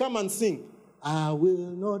church, they come and sing, I will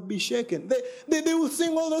not be shaken. They will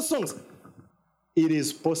sing all those songs. It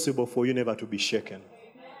is possible for you never to be shaken.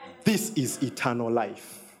 This is eternal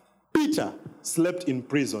life. Peter slept in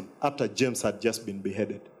prison after James had just been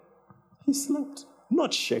beheaded. He slept,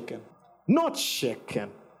 not shaken. Not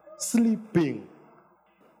shaken. Sleeping.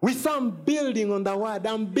 We say, I'm building on the word.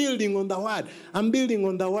 I'm building on the word. I'm building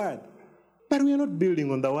on the word. But we are not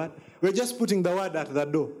building on the word. We're just putting the word at the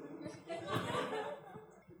door.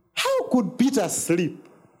 How could Peter sleep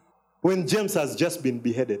when James has just been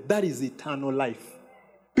beheaded? That is eternal life.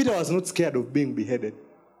 Peter was not scared of being beheaded.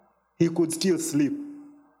 He could still sleep.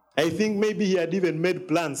 I think maybe he had even made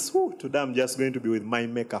plans. Today I'm just going to be with my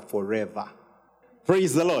maker forever.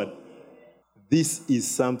 Praise the Lord. This is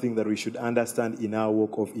something that we should understand in our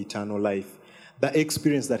walk of eternal life. The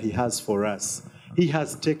experience that he has for us. He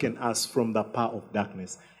has taken us from the power of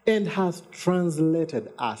darkness and has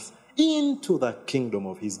translated us into the kingdom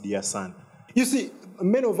of his dear son. You see,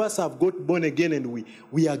 many of us have got born again and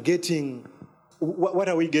we are getting, what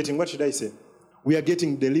are we getting? What should I say? We are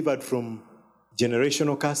getting delivered from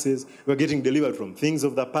generational curses. We're getting delivered from things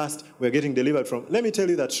of the past. We're getting delivered from, let me tell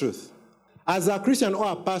you the truth. As a Christian or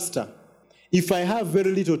a pastor, if I have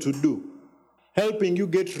very little to do, helping you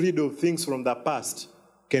get rid of things from the past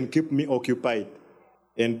can keep me occupied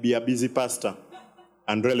and be a busy pastor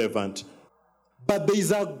and relevant. But there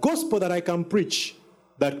is a gospel that I can preach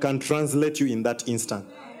that can translate you in that instant.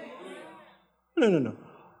 No.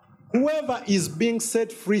 Whoever is being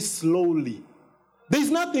set free slowly, there is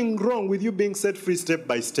nothing wrong with you being set free step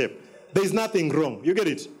by step. There is nothing wrong. You get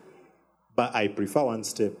it? But I prefer one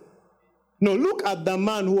step. No, look at the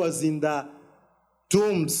man who was in the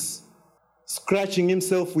tombs, scratching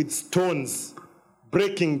himself with stones,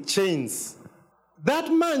 breaking chains.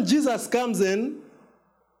 That man, Jesus comes in,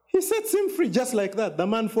 he sets him free just like that. The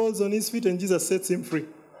man falls on his feet and Jesus sets him free.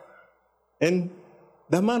 And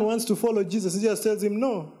the man wants to follow Jesus. He just tells him,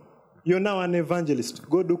 no, you're now an evangelist.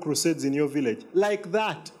 Go do crusades in your village. Like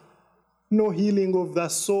that. No healing of the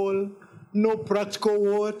soul. No practical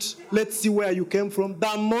what. Let's see where you came from.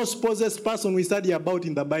 The most possessed person we study about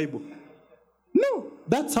in the Bible. No,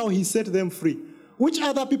 that's how he set them free. Which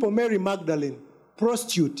other people? Mary Magdalene,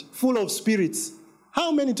 prostitute, full of spirits.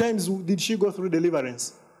 How many times did she go through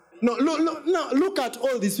deliverance? No, look at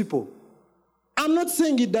all these people. I'm not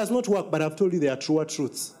saying it does not work, but I've told you they are truer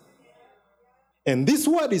truths. And this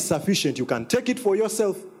word is sufficient. You can take it for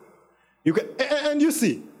yourself. You can, and you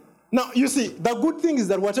see. Now, you see, the good thing is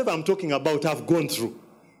that whatever I'm talking about, I've gone through.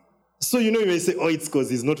 So, you may say, oh, it's because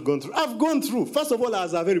he's not gone through. I've gone through. First of all, I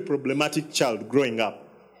was a very problematic child growing up.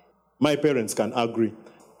 My parents can agree.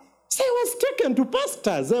 So I was taken to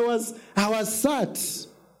pastors. I was sat,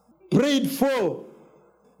 prayed for.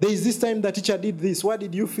 There is this time the teacher did this. What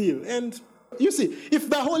did you feel? And you see, if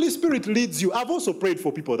the Holy Spirit leads you, I've also prayed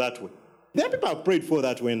for people that way. There are people I've prayed for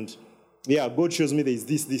that when, God shows me there is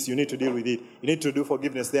this, you need to deal with it. You need to do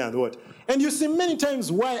forgiveness there and what. And you see many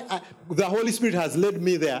times why the Holy Spirit has led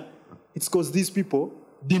me there. It's because these people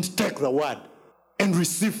didn't take the word and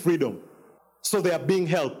receive freedom. So they are being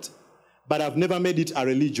helped. But I've never made it a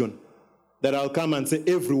religion that I'll come and say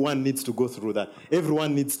everyone needs to go through that.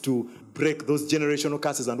 Everyone needs to break those generational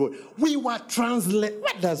curses and what. We were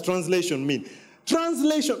what does translation mean?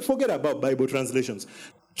 Translation, forget about Bible translations.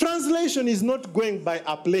 Translation is not going by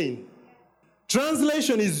a plane.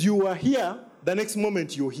 Translation is you are here, the next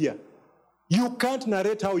moment you're here. You can't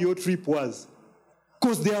narrate how your trip was.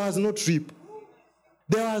 Because there was no trip.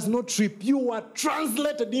 There was no trip. You were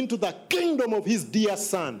translated into the kingdom of his dear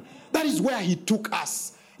son. That is where he took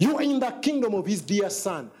us. You are in the kingdom of his dear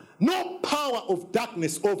son. No power of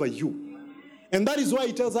darkness over you. And that is why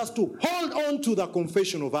he tells us to hold on to the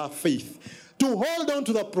confession of our faith. To hold on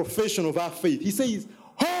to the profession of our faith. He says,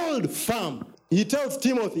 hold firm. He tells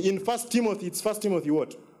Timothy in 1 Timothy, it's 1 Timothy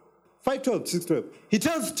what? 5:12, 6:12. He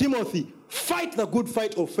tells Timothy, fight the good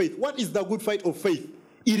fight of faith. What is the good fight of faith?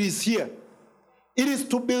 It is here. It is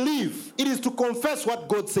to believe. It is to confess what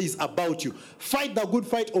God says about you. Fight the good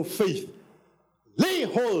fight of faith. Lay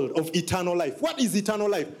hold of eternal life. What is eternal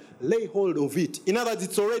life? Lay hold of it. In other words,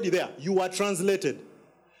 it's already there. You are translated.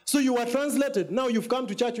 So you are translated. Now you've come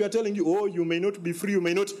to church, we are telling you, oh, you may not be free, you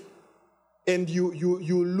may not. And you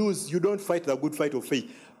lose. You don't fight the good fight of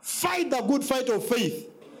faith. Fight the good fight of faith.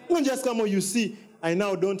 Don't just come on, you see, I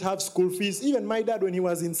now don't have school fees. Even my dad, when he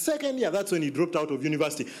was in second year, that's when he dropped out of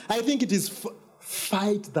university. I think it is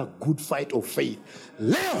fight the good fight of faith.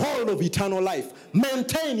 Lay hold of eternal life.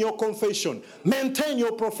 Maintain your confession. Maintain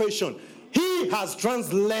your profession. He has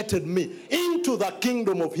translated me into the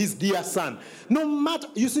kingdom of his dear son. No matter,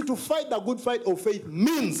 you see, to fight the good fight of faith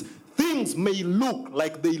means Things may look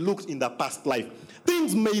like they looked in the past life.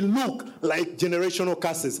 Things may look like generational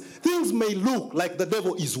curses. Things may look like the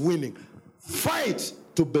devil is winning. Fight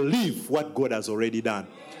to believe what God has already done.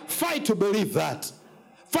 Fight to believe that.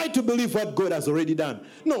 Fight to believe what God has already done.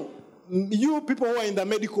 No, you people who are in the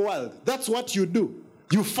medical world, that's what you do.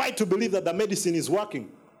 You fight to believe that the medicine is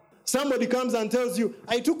working. Somebody comes and tells you,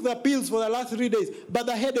 I took the pills for the last 3 days, but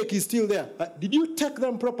the headache is still there. Did you take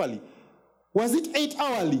them properly? Was it 8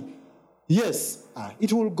 hourly? Yes.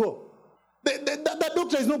 It will go. The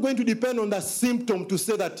doctor is not going to depend on the symptom to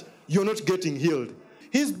say that you're not getting healed.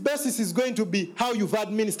 His basis is going to be how you've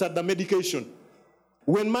administered the medication.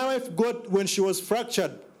 When my wife when she was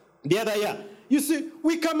fractured the other year, you see,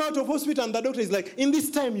 we come out of hospital and the doctor is like, in this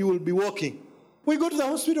time you will be walking. We go to the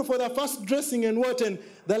hospital for the first dressing and what, and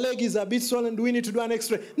the leg is a bit swollen. Do we need to do an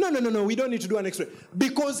x-ray? No, we don't need to do an x-ray.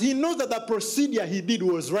 Because he knows that the procedure he did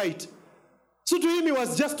was right. So to him, it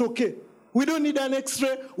was just okay. We don't need an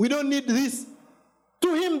x-ray. We don't need this.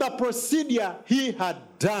 To him, the procedure he had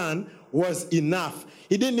done was enough.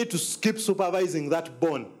 He didn't need to keep supervising that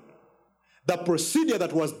bone. The procedure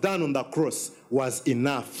that was done on the cross was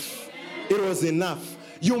enough. It was enough.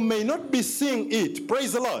 You may not be seeing it.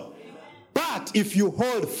 Praise the Lord. But if you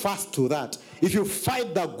hold fast to that, if you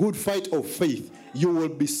fight the good fight of faith, you will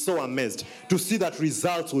be so amazed to see that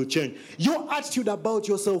results will change. Your attitude about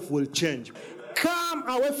yourself will change. Come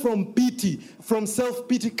away from pity, from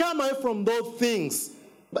self-pity. Come away from those things.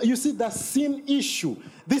 But you see, the sin issue,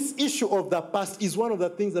 this issue of the past is one of the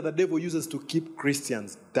things that the devil uses to keep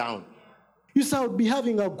Christians down. You say, I would be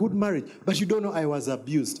having a good marriage, but you don't know I was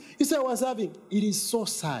abused. You say, I was having, it is so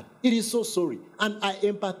sad. It is so sorry. And I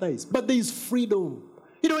empathize. But there is freedom.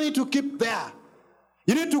 You don't need to keep there.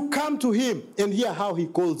 You need to come to him and hear how he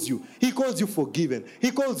calls you. He calls you forgiven. He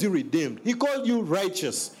calls you redeemed. He called you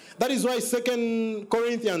righteous. That is why 2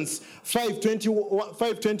 Corinthians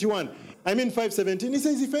 5:21, 5:17, he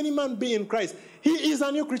says, if any man be in Christ, he is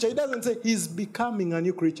a new creature. He doesn't say he's becoming a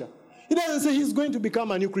new creature. He doesn't say he's going to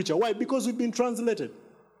become a new creature. Why? Because we've been translated.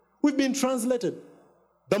 We've been translated.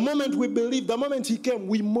 The moment we believed, the moment he came,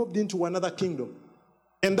 we moved into another kingdom.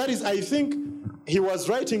 And that is, I think, he was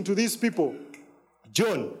writing to these people,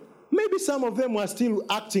 John. Maybe some of them were still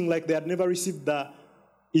acting like they had never received the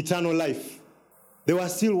eternal life. They were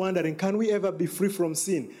still wondering, can we ever be free from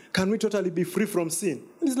sin? Can we totally be free from sin?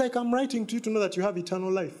 And it's like, I'm writing to you to know that you have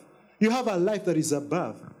eternal life. You have a life that is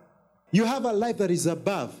above. You have a life that is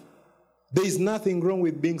above. There is nothing wrong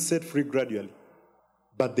with being set free gradually.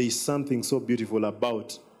 But there is something so beautiful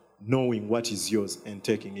about knowing what is yours and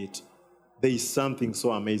taking it. There is something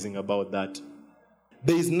so amazing about that.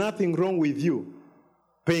 There is nothing wrong with you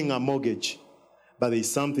paying a mortgage, but there is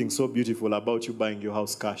something so beautiful about you buying your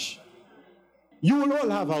house cash. You will all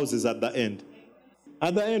have houses at the end.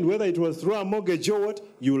 At the end, whether it was through a mortgage or what,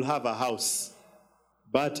 you will have a house.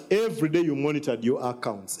 But every day you monitored your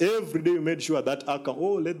accounts. Every day you made sure that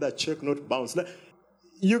account, let that check not bounce.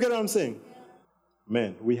 You get what I'm saying?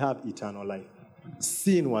 Man, we have eternal life.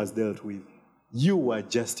 Sin was dealt with. You were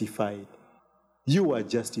justified. You were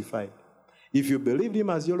justified. If you believed him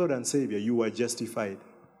as your Lord and Savior, you were justified.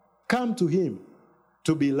 Come to him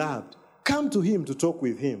to be loved. Come to him to talk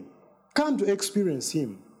with him. Come to experience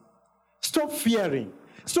him. Stop fearing.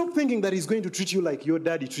 Stop thinking that he's going to treat you like your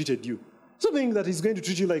daddy treated you. Stop thinking that he's going to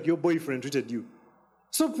treat you like your boyfriend treated you.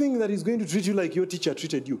 Stop thinking that he's going to treat you like your teacher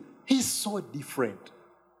treated you. He's so different.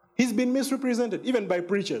 He's been misrepresented, even by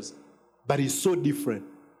preachers. But he's so different.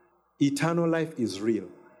 Eternal life is real.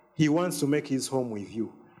 He wants to make his home with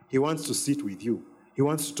you. He wants to sit with you. He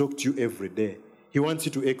wants to talk to you every day. He wants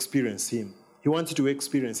you to experience him. He wants you to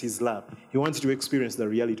experience his love. He wants you to experience the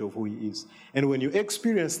reality of who he is. And when you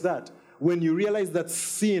experience that, when you realize that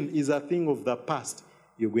sin is a thing of the past,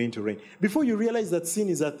 you're going to reign. Before you realize that sin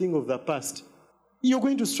is a thing of the past, you're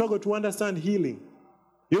going to struggle to understand healing.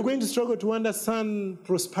 You're going to struggle to understand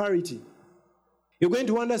prosperity. You're going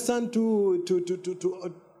to understand you're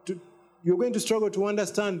going to struggle to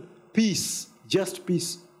understand peace, just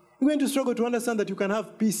peace. You're going to struggle to understand that you can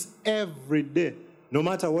have peace every day, no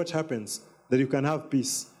matter what happens, that you can have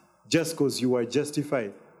peace just because you are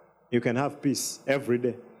justified. You can have peace every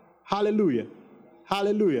day. Hallelujah.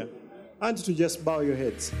 Hallelujah. I want you to just bow your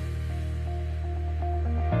heads.